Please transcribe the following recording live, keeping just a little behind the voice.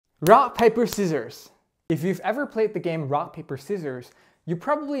Rock, paper, scissors. If you've ever played the game rock, paper, scissors, you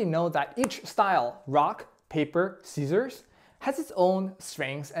probably know that each style, rock, paper, scissors, has its own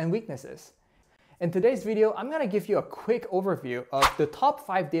strengths and weaknesses. In today's video, I'm going to give you a quick overview of the top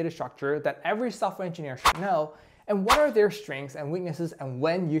 5 data structure that every software engineer should know, and what are their strengths and weaknesses and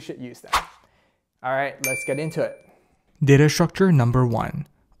when you should use them. All right, let's get into it. Data structure number 1,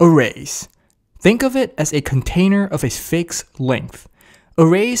 arrays. Think of it as a container of a fixed length.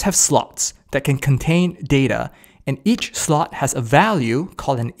 Arrays have slots that can contain data, and each slot has a value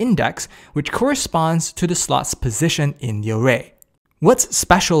called an index, which corresponds to the slot's position in the array. What's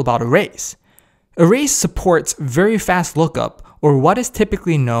special about arrays? Arrays supports very fast lookup, or what is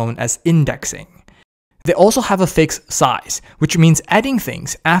typically known as indexing. They also have a fixed size, which means adding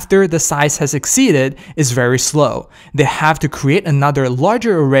things after the size has exceeded is very slow. They have to create another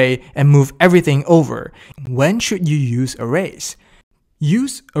larger array and move everything over. When should you use arrays?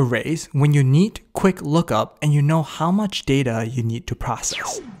 Use arrays when you need quick lookup and you know how much data you need to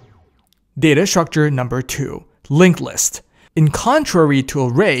process. Data structure number 2, linked list. In contrary to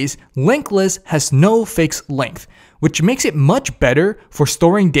arrays, linked list has no fixed length, which makes it much better for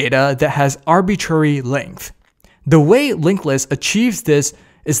storing data that has arbitrary length. The way linked list achieves this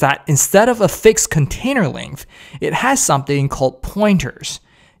is that instead of a fixed container length, it has something called pointers.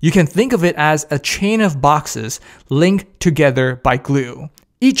 You can think of it as a chain of boxes linked together by glue.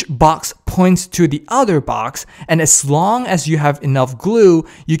 Each box points to the other box, and as long as you have enough glue,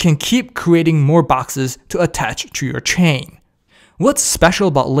 you can keep creating more boxes to attach to your chain. What's special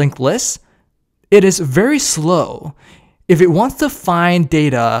about linked lists? It is very slow. If it wants to find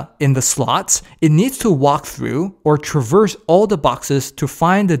data in the slots, it needs to walk through or traverse all the boxes to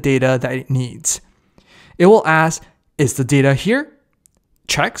find the data that it needs. It will ask, is the data here?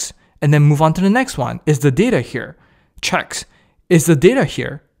 Checks, and then move on to the next one. Is the data here? Checks. Is the data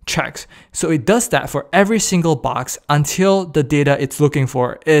here? Checks. So it does that for every single box until the data it's looking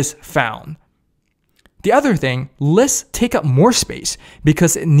for is found. The other thing, lists take up more space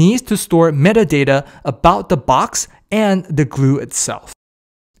because it needs to store metadata about the box and the glue itself.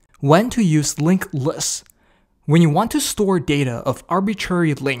 When to use linked lists? When you want to store data of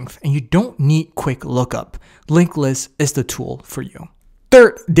arbitrary length and you don't need quick lookup, linked list is the tool for you.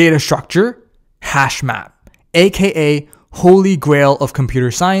 Third data structure, Hashmap, aka Holy Grail of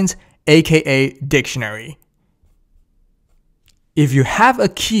computer science, aka dictionary. If you have a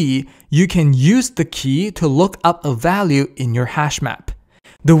key, you can use the key to look up a value in your hashmap.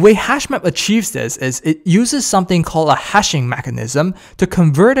 The way Hashmap achieves this is it uses something called a hashing mechanism to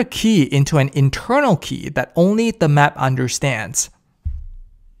convert a key into an internal key that only the map understands.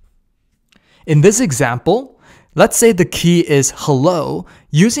 In this example, let's say the key is hello.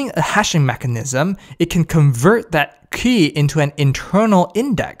 Using a hashing mechanism, it can convert that key into an internal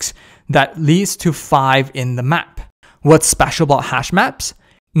index that leads to 5 in the map. What's special about hash maps?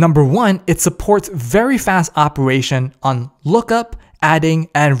 Number 1, it supports very fast operation on lookup, adding,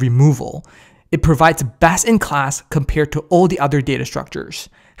 and removal. It provides best in class compared to all the other data structures.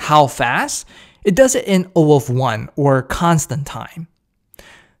 How fast? It does it in O of 1 or constant time.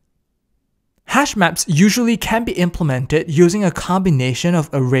 Hash maps usually can be implemented using a combination of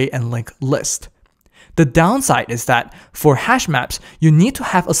array and linked list. The downside is that for hash maps, you need to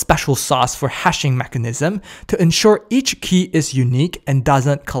have a special sauce for hashing mechanism to ensure each key is unique and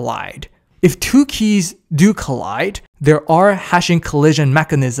doesn't collide. If 2 keys do collide, there are hashing collision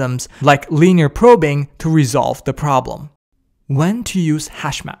mechanisms like linear probing to resolve the problem. When to use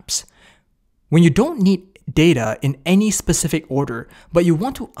hash maps? When you don't need data in any specific order, but you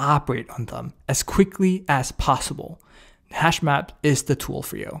want to operate on them as quickly as possible, Hashmap is the tool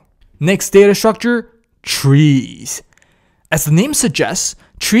for you. Next data structure, trees. As the name suggests,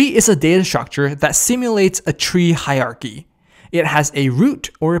 tree is a data structure that simulates a tree hierarchy. It has a root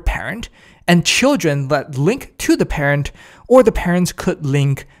or a parent, and children that link to the parent, or the parents could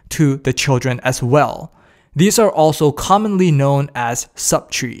link to the children as well. These are also commonly known as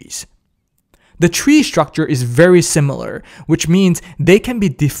subtrees. The tree structure is very similar, which means they can be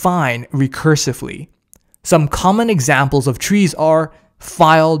defined recursively. Some common examples of trees are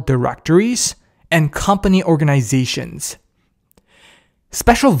file directories and company organizations.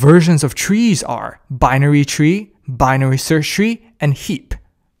 Special versions of trees are binary tree, binary search tree, and heap.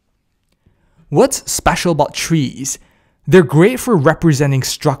 What's special about trees? They're great for representing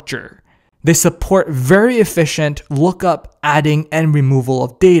structure. They support very efficient lookup, adding, and removal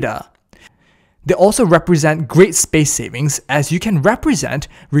of data. They also represent great space savings as you can represent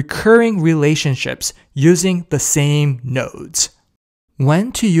recurring relationships using the same nodes.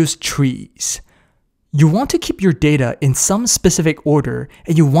 When to use trees? You want to keep your data in some specific order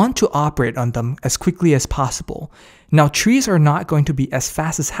and you want to operate on them as quickly as possible. Now, trees are not going to be as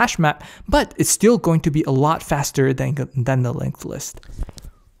fast as Hashmap, but it's still going to be a lot faster than the linked list.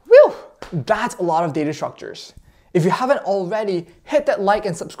 Whew! That's a lot of data structures. If you haven't already, hit that like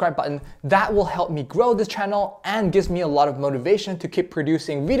and subscribe button. That will help me grow this channel and gives me a lot of motivation to keep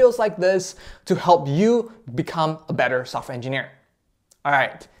producing videos like this to help you become a better software engineer. All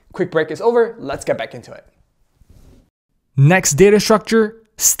right, quick break is over. Let's get back into it. Next data structure,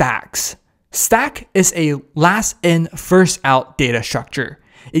 stacks. Stack is a last in, first out data structure.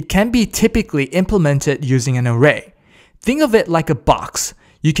 It can be typically implemented using an array. Think of it like a box.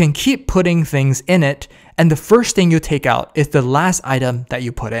 You can keep putting things in it, and the first thing you take out is the last item that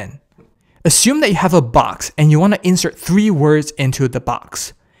you put in. Assume that you have a box and you want to insert 3 words into the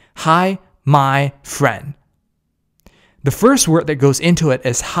box. Hi, my friend. The first word that goes into it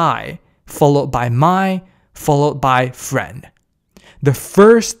is hi, followed by my, followed by friend. The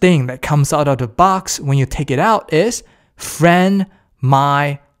first thing that comes out of the box when you take it out is friend,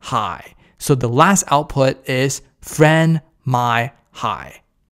 my, hi. So the last output is friend, my, hi.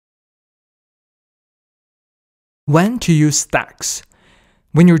 When to use stacks.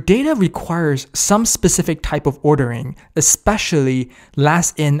 When your data requires some specific type of ordering, especially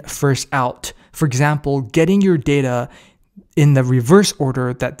last in, first out, for example, getting your data in the reverse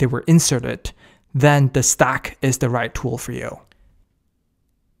order that they were inserted, then the stack is the right tool for you.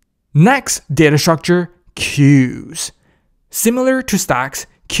 Next data structure, queues. Similar to stacks,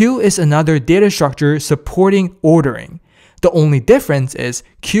 queue is another data structure supporting ordering. The only difference is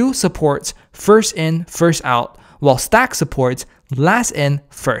queue supports first in, first out, while stack supports last in,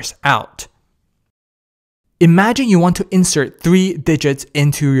 first out. Imagine you want to insert 3 digits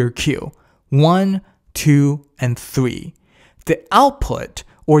into your queue, 1, 2, and 3. The output,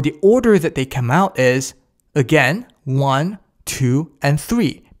 or the order that they come out is, again, 1, 2, and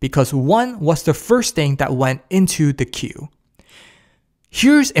 3, because 1 was the first thing that went into the queue.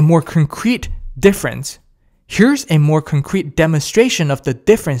 Here's a more concrete difference. Here's a more concrete demonstration of the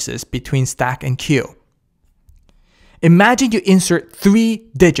differences between stack and queue. Imagine you insert 3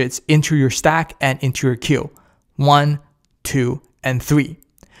 digits into your stack and into your queue, 1, 2, and 3.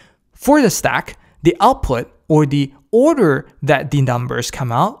 For the stack, the output, or the order that the numbers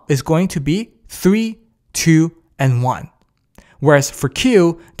come out, is going to be 3, 2, and 1. Whereas for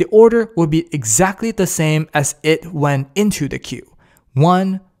queue, the order will be exactly the same as it went into the queue,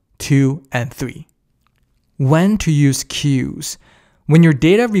 1, 2, and 3. When to use queues. When your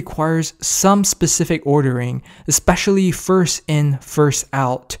data requires some specific ordering, especially first in, first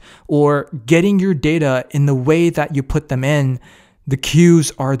out, or getting your data in the way that you put them in, the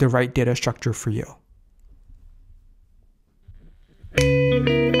queues are the right data structure for you.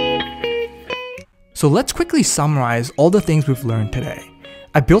 So let's quickly summarize all the things we've learned today.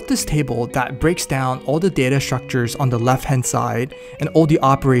 I built this table that breaks down all the data structures on the left-hand side and all the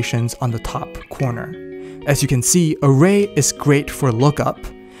operations on the top corner. As you can see, array is great for lookup,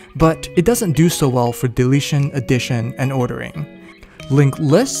 but it doesn't do so well for deletion, addition, and ordering. Linked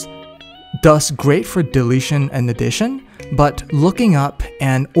list does great for deletion and addition, but looking up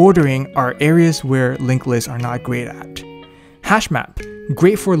and ordering are areas where linked lists are not great at. Hashmap,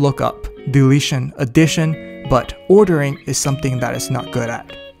 great for lookup, deletion, addition, but ordering is something that it's not good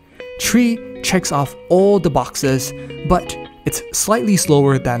at. Tree checks off all the boxes, but it's slightly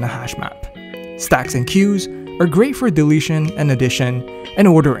slower than a Hashmap. Stacks and queues are great for deletion and addition and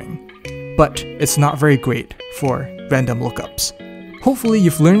ordering, but it's not very great for random lookups. Hopefully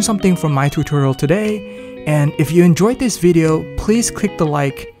you've learned something from my tutorial today, and if you enjoyed this video, please click the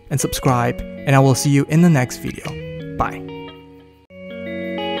like and subscribe, and I will see you in the next video. Bye.